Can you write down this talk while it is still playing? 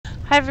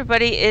Hi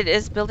everybody, it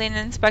is Building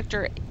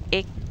Inspector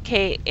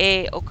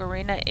aka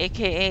Ocarina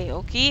aka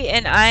Oki,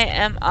 and I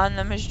am on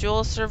the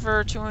Maj'Dul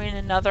server touring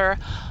another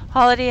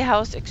Holiday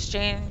House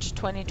Exchange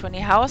 2020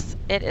 house.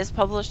 It is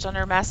published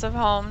under Massive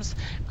Homes,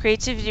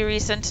 Creativity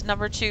Recent,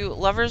 #2,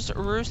 Lovers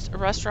Roost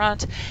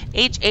Restaurant,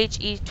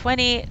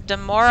 HHE20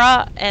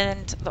 Daemora,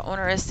 and the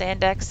owner is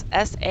Sandx,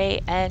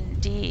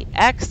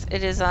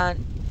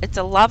 Sandx. It's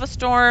a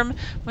Lavastorm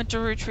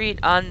winter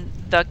retreat on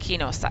the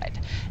Qeynos side.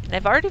 And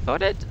I've already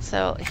voted,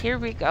 so here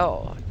we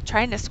go.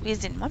 Trying to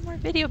squeeze in one more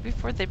video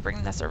before they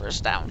bring the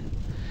servers down.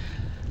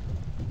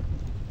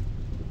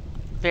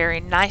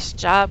 Very nice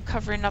job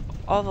covering up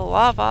all the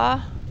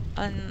lava.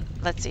 And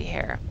let's see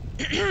here.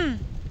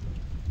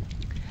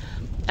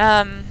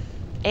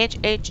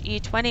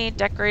 HHE20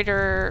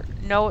 Decorator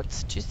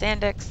Notes to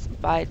Sandx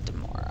by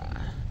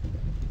Daemora.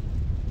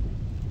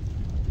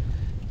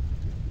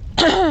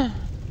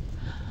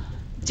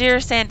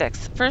 Dear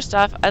Sandx, first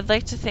off, I'd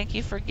like to thank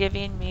you for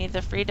giving me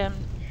the freedom.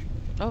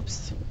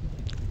 Oops,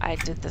 I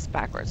did this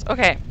backwards.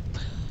 Okay.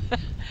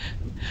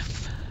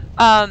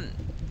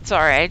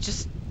 Sorry, I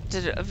just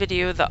did a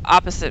video the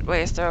opposite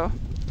way, so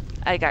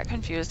I got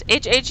confused.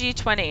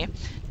 HHE20,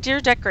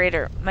 Dear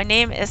Decorator, my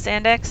name is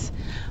Sandx.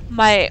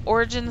 My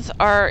origins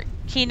are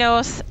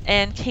Qeynos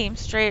and came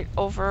straight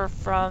over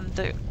from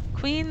the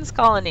Queen's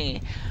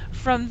Colony.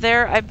 From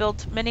there, I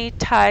built many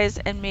ties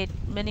and made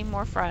many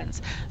more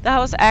friends. The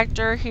house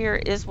actor here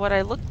is what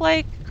I look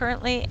like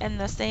currently, and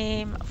the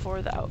same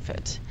for the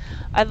outfit.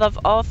 I love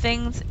all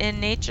things in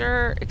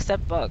nature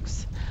except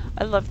bugs.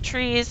 I love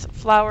trees,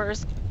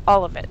 flowers,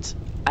 all of it.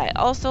 I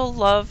also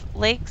love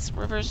lakes,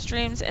 rivers,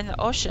 streams, and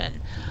the ocean.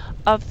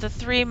 Of the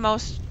three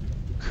most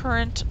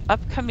current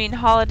upcoming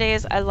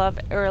holidays, I love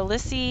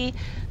Erelisi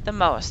the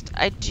most.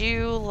 I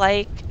do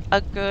like a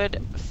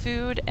good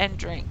food and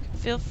drink.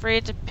 Feel free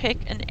to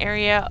pick an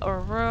area or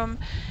room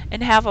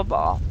and have a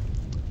ball.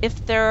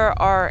 If there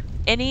are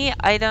any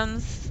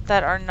items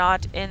that are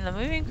not in the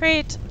moving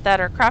crate that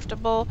are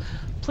craftable,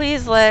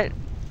 please let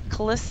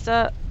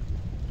Callista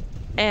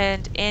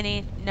and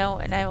Annie know,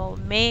 and I will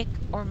make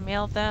or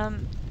mail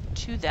them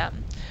to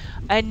them.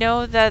 I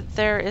know that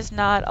there is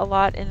not a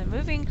lot in the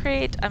moving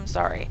crate, I'm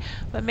sorry,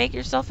 but make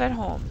yourself at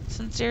home.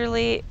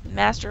 Sincerely,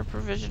 Master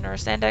Provisioner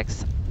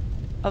Sandx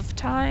of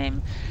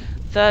Time,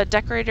 the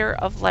Decorator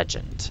of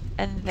Legend.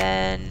 And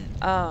then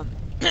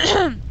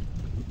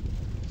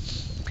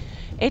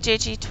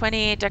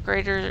HHE20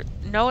 Decorator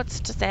Notes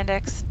to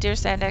Sandx. Dear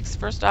Sandx,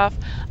 first off,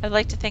 I'd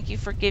like to thank you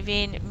for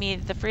giving me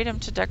the freedom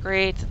to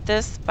decorate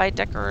this by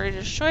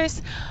Decorator's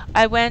choice.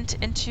 I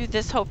went into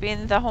this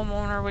hoping the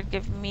homeowner would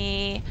give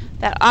me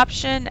that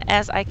option,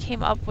 as I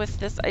came up with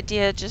this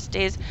idea just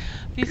days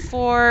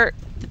before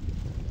the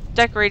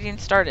decorating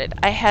started.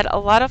 I had a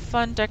lot of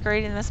fun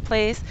decorating this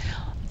place,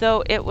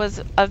 though it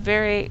was a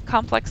very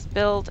complex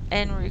build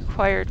and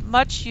required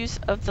much use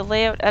of the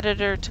layout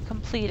editor to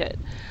complete it.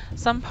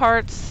 Some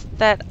parts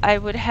that I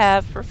would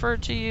have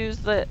preferred to use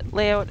the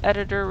layout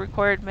editor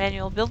required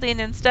manual building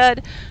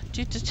instead,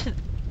 due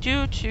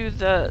to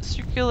the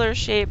circular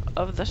shape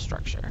of the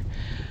structure.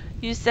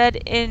 You said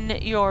in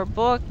your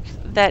book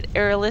that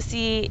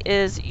Erelisi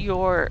is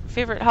your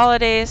favorite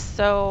holiday,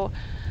 so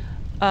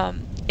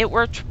it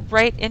worked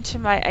right into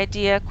my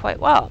idea quite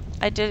well.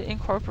 I did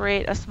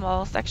incorporate a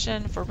small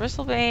section for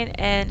Bristlebane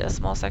and a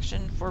small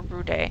section for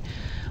Brew Day,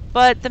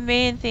 but the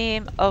main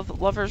theme of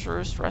Lovers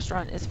Roost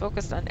Restaurant is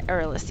focused on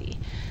Erelisi.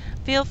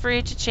 Feel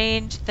free to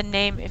change the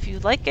name if you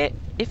like it.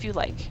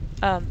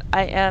 I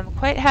am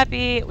quite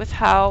happy with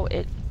how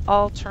it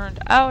all turned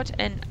out,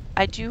 and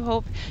I do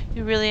hope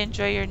you really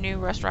enjoy your new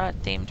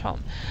restaurant themed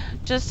home.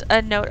 Just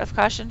a note of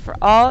caution for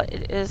all,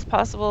 it is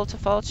possible to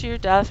fall to your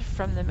death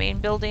from the main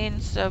building,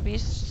 so be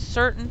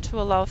certain to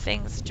allow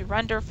things to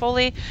render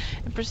fully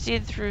and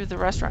proceed through the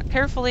restaurant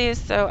carefully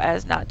so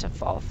as not to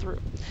fall through.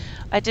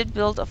 I did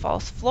build a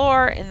false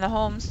floor in the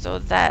home so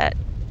that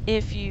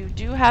if you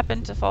do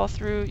happen to fall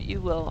through, you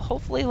will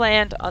hopefully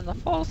land on the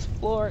false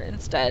floor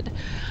instead.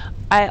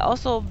 I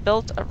also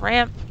built a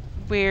ramp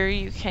where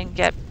you can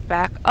get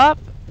back up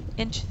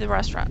into the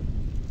restaurant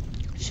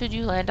should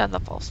you land on the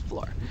false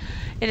floor.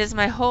 It is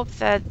my hope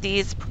that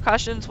these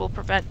precautions will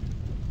prevent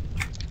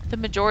the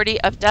majority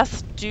of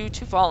deaths due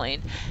to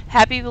falling.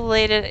 Happy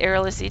belated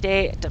Erelisi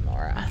Day,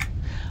 Daemora.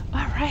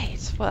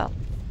 Alright, well,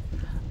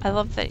 I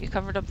love that you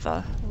covered up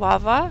the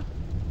lava,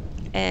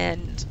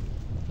 and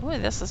ooh,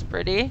 this is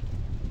pretty.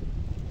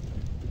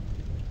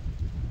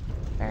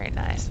 Very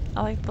nice.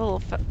 I like the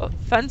little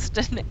fenced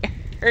in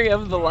area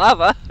of the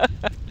lava.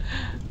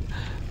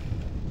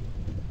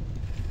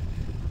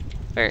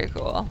 Very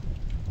cool.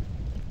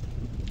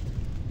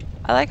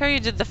 I like how you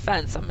did the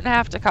fence. I'm gonna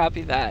have to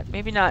copy that.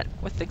 Maybe not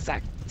with the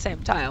exact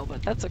same tile,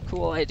 but that's a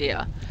cool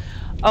idea.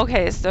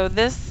 Okay, so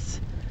this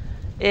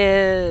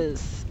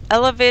is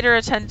elevator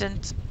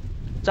attendant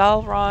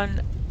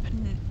Dalron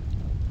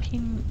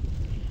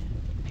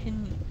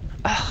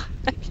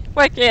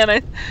why can't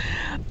I?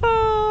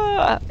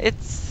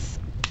 It's,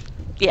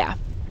 yeah.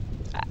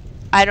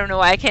 I don't know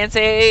why I can't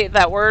say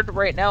that word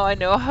right now. I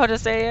know how to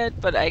say it,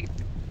 but I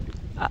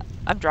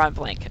I'm drawing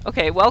blank.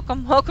 Okay,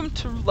 welcome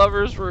to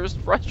Lover's Roost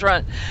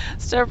restaurant.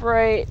 Step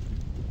right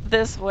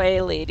this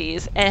way,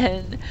 ladies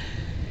and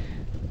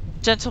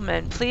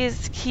gentlemen.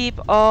 Please keep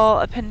all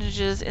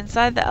appendages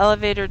inside the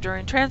elevator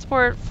during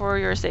transport for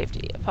your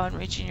safety. Upon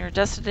reaching your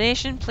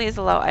destination, please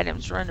allow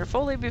items to render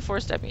fully before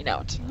stepping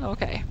out.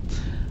 Okay.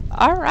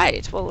 All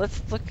right. Well,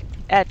 let's look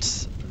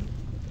at.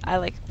 I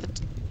like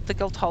the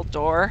Guildhall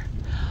door.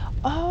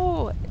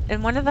 Oh,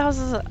 in one of the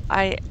houses,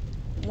 I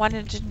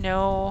wanted to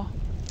know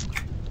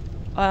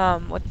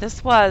what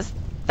this was.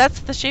 That's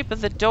the shape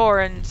of the door,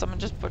 and someone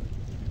just put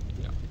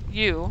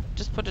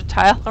a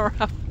tile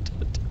around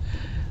it.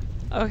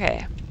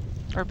 Okay,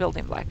 or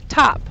building block.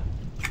 Top.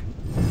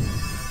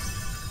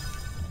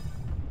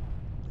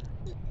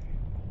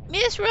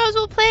 Miss Rose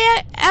will play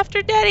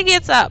after Daddy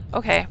gets up.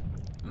 Okay,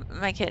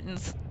 my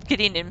kitten's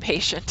getting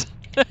impatient.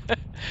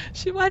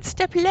 She wants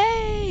to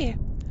play.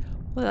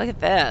 Well, look at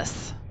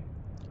this.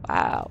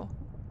 Wow.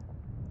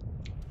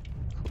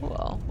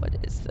 Cool. What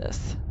is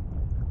this?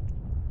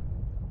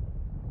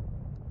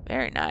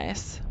 Very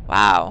nice.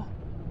 Wow.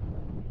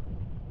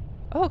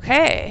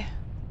 Okay.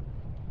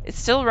 It's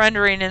still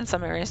rendering in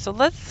some areas, so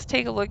let's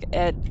take a look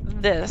at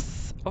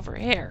this over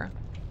here.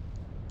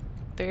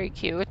 Very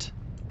cute.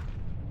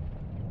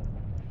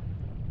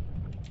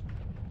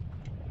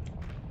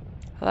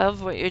 I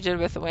love what you did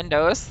with the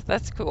windows.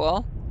 That's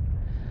cool.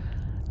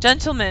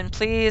 Gentlemen,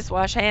 please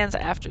wash hands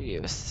after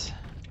use.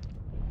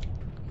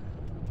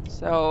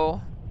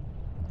 So,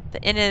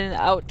 the in and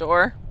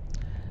outdoor.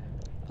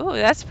 Ooh,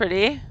 that's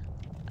pretty.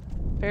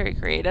 Very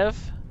creative.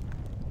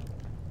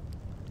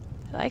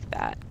 I like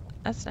that.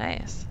 That's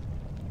nice.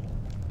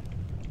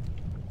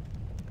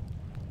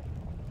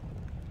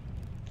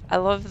 I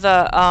love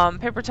the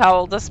paper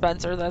towel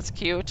dispenser. That's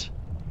cute.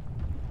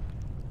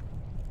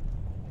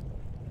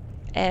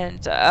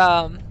 And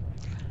can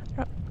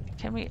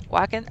we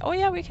walk in? Oh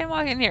yeah, we can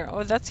walk in here.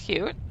 Oh, that's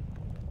cute.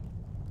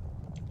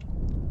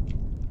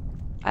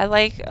 I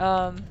like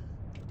the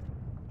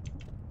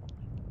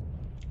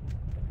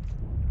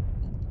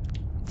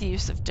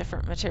use of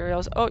different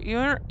materials. Oh,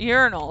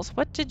 urinals.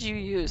 What did you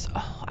use?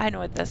 Oh, I know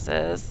what this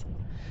is.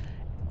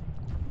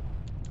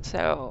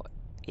 So,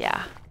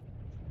 yeah.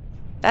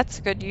 That's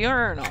a good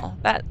urinal.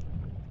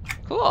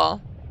 Cool.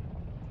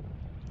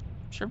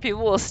 I'm sure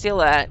people will steal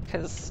that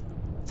because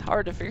it's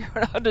hard to figure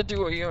out how to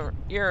do a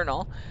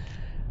urinal.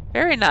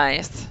 Very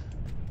nice.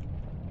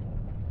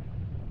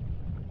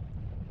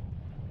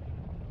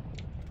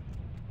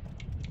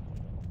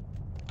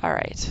 All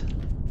right.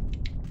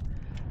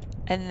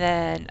 And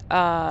then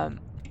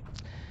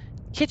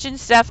kitchen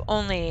staff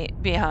only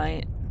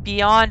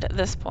beyond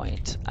this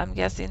point. I'm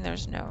guessing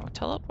there's no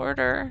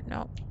teleporter.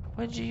 No.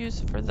 What did you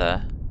use for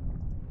the?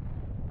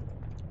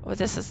 Oh,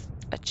 this is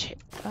a chair.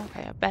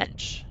 Okay, a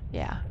bench.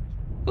 Yeah.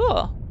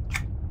 Cool.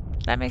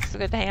 That makes a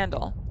good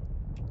handle.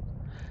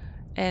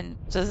 And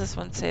does this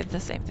one say the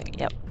same thing?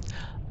 Yep.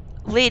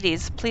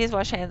 Ladies, please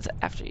wash hands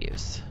after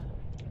use.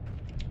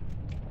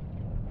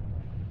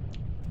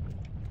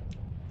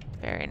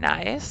 Very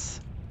nice.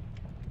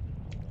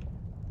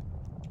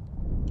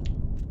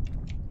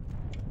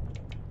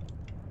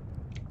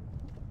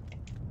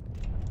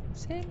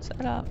 Same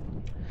setup.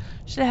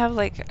 Should have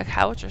like a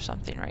couch or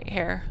something right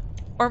here.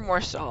 Or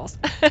more stalls.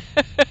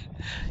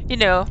 You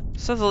know,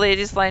 so the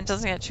ladies' line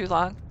doesn't get too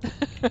long.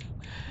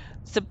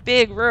 It's a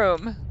big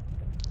room.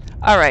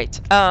 Alright,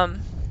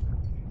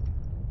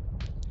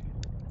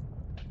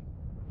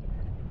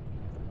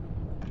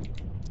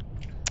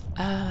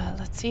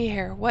 let's see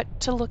here.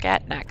 What to look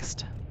at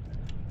next?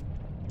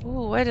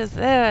 Ooh, what is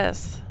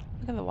this?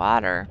 Look at the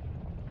water.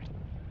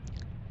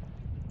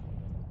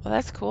 Well,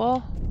 that's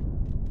cool.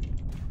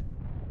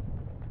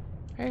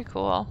 Very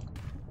cool.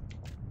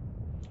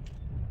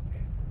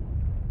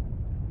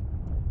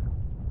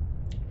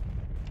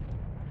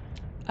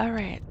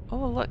 Alright.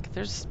 Oh, look.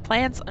 There's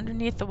plants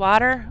underneath the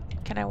water.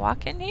 Can I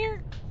walk in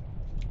here?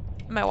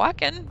 Am I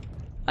walking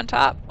on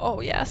top?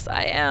 Oh, yes,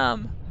 I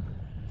am.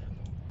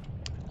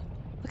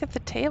 Look at the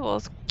table.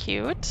 It's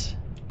cute.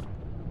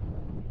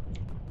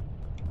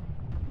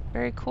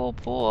 Very cool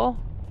pool.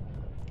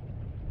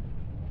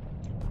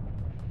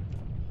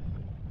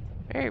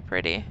 Very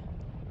pretty.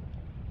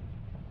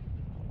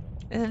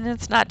 And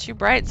it's not too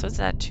bright, so it's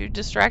not too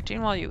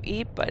distracting while you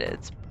eat, but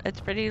it's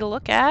pretty to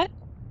look at.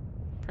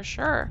 For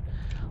sure.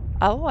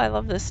 Oh, I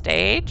love the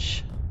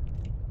stage.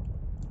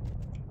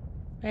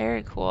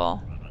 Very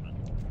cool.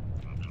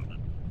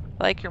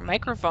 I like your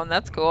microphone,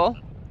 that's cool.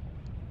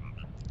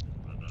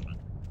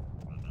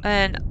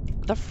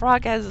 And the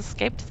frog has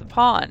escaped the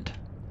pond.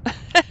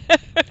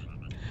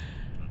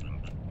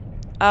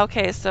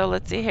 Okay, so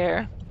let's see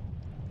here.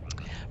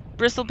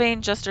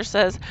 Bristlebane Jester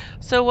says,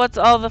 so what's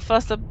all the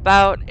fuss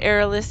about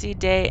Aerolisi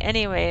Day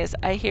anyways?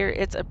 I hear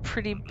it's a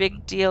pretty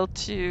big deal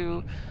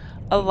to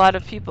a lot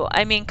of people.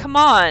 I mean, come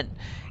on.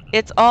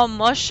 It's all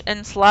mush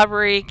and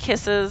slobbery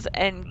kisses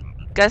and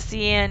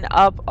gussying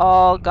up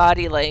all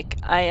gaudy like.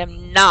 I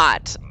am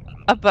not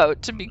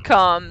about to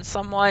become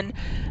someone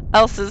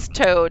else's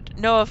toad.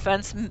 No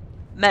offense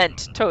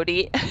meant,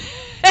 Toady.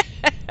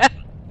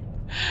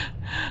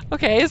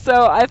 Okay,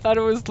 so I thought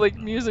it was like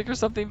music or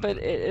something, but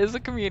it is a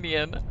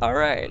comedian. All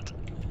right.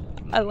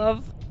 I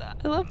love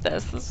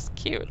this. This is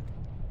cute.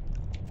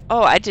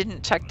 Oh, I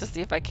didn't check to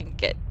see if I can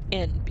get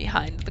in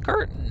behind the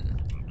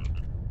curtain.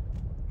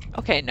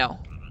 Okay, no.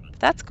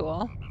 That's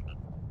cool.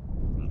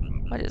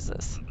 What is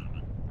this?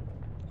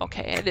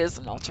 Okay, it is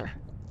an altar.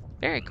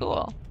 Very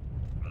cool.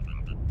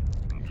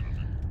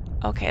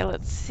 Okay,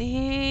 let's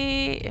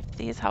see if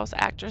these house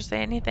actors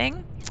say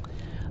anything.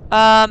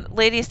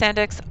 Lady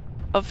Sandx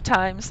of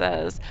Time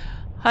says,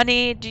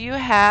 honey, do you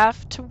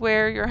have to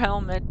wear your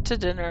helmet to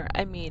dinner?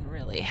 I mean,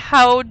 really,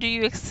 how do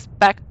you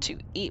expect to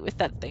eat with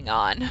that thing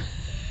on?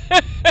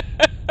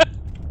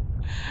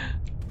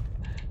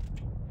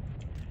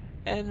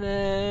 And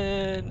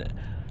then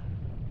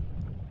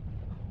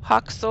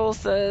Hawksoul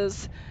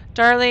says,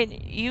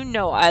 darling, you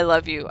know I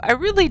love you. I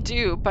really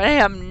do, but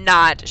I am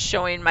not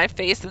showing my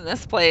face in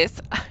this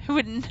place. I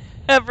would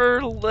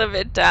never live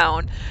it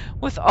down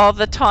with all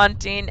the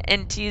taunting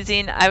and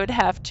teasing I would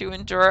have to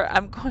endure.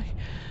 I'm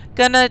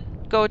gonna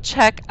go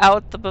check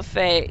out the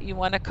buffet. You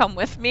want to come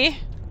with me?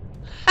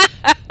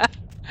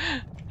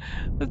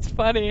 That's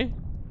funny.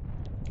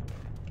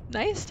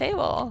 Nice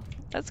table.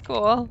 That's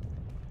cool.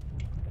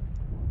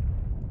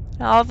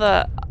 All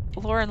the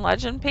lore and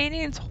legend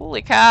paintings?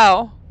 Holy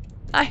cow.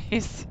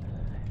 Nice.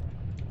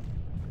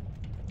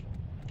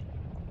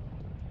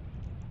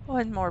 Oh,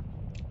 and more.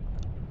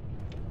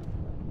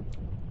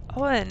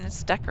 Oh, and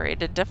it's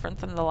decorated different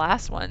than the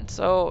last one.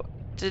 So,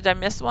 did I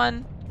miss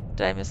one?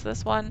 Did I miss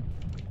this one?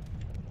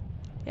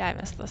 Yeah, I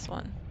missed this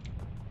one.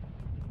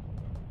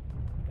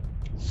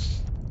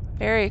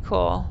 Very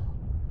cool.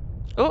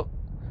 Oh!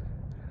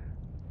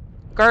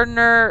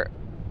 Gardener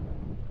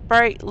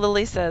Bright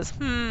Lily says,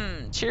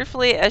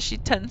 cheerfully as she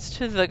tends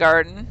to the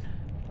garden.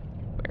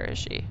 Where is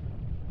she?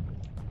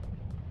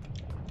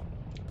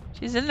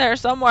 She's in there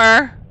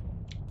somewhere.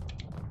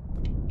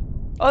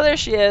 Oh, there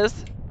she is.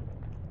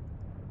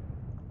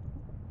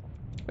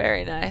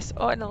 Very nice.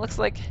 Oh, and it looks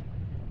like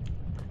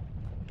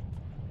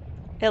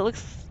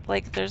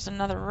there's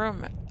another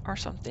room or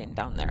something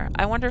down there.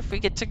 I wonder if we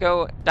get to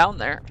go down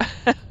there.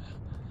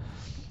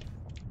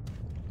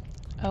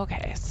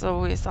 Okay,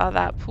 so we saw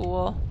that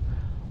pool.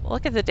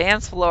 Look at the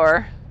dance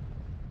floor.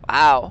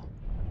 Wow.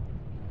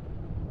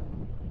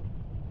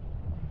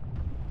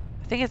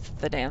 I think it's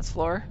the dance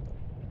floor.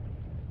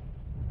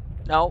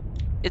 Nope,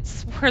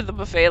 it's where the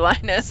buffet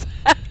line is.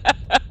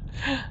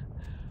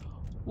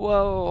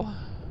 Whoa.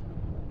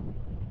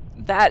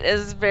 That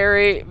is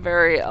very,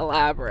 very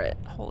elaborate.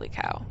 Holy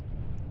cow.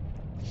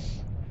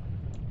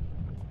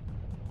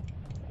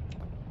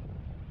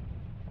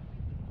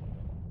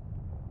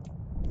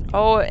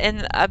 Oh,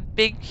 and a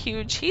big,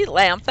 huge heat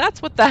lamp. That's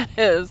what that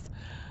is.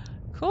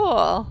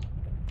 Cool.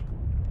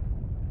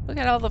 Look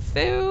at all the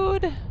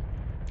food.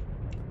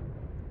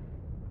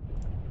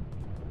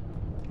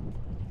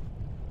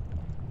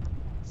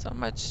 So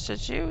much to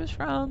choose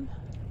from.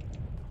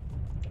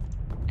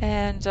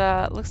 And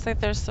looks like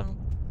there's some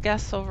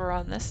guests over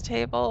on this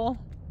table.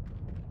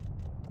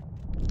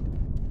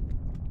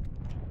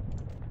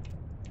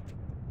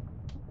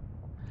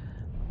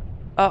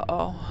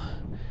 Uh-oh.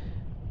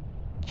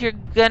 You're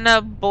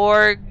gonna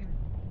Borg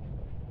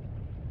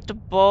the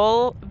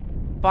Bottle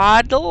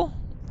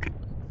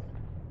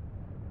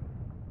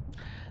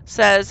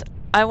says,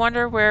 I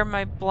wonder where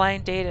my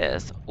blind date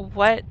is.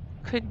 What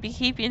could be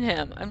keeping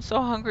him? I'm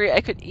so hungry I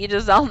could eat a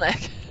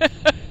Zelnick.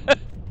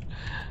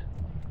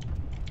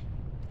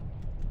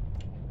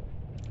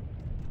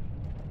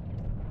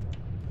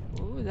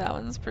 Ooh, that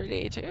one's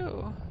pretty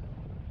too.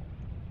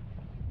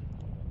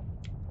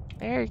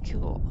 Very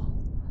cool.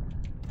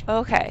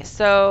 Okay,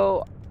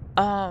 so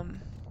let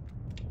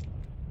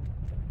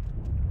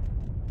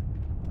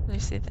me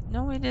see.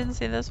 No, we didn't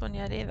see this one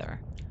yet either.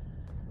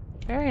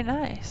 Very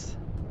nice.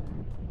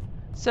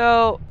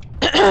 So,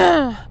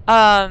 yeah.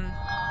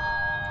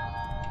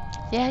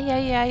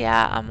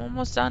 I'm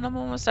almost done.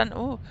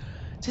 Ooh,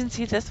 didn't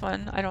see this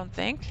one, I don't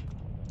think.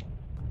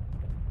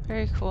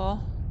 Very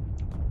cool.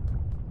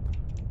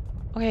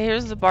 Okay,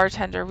 here's the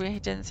bartender. We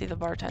didn't see the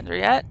bartender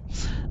yet.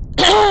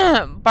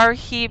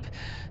 Barkeep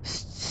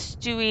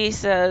Stewie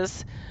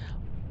says,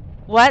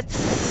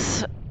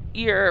 what's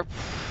your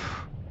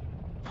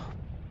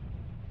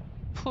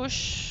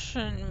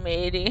pushing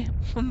matey?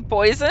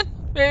 Poison,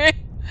 maybe?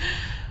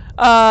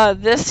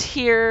 This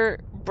here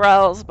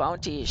Browse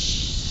Bounty.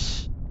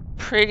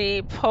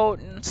 Pretty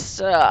potent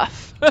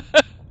stuff.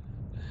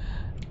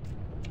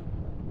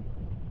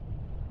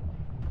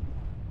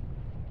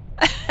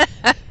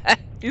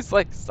 He's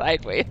like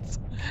sideways.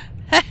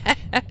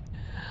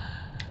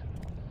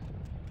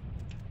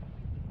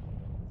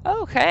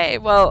 Okay,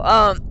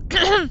 well,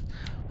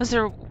 was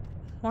there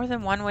more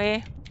than one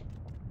way?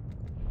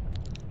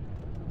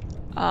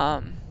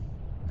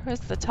 Where's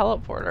the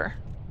teleporter?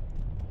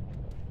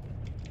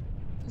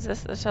 Is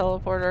this the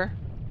teleporter?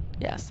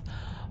 Yes.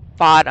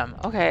 Bottom,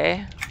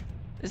 okay.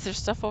 Is there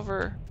stuff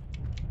over?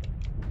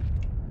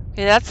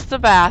 Okay, that's the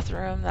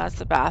bathroom. That's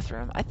the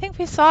bathroom. I think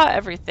we saw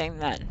everything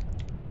then.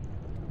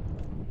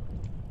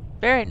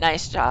 Very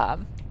nice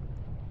job.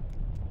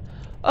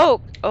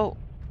 Oh, oh,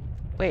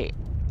 wait.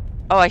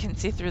 Oh, I can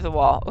see through the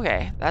wall.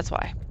 Okay, that's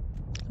why.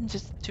 I'm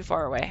just too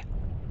far away.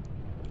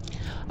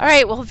 All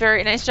right, well,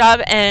 very nice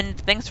job, and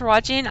thanks for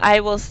watching.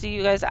 I will see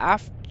you guys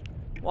after,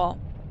 well,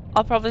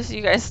 I'll probably see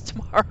you guys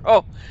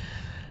tomorrow.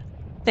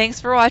 Thanks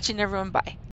for watching, everyone. Bye.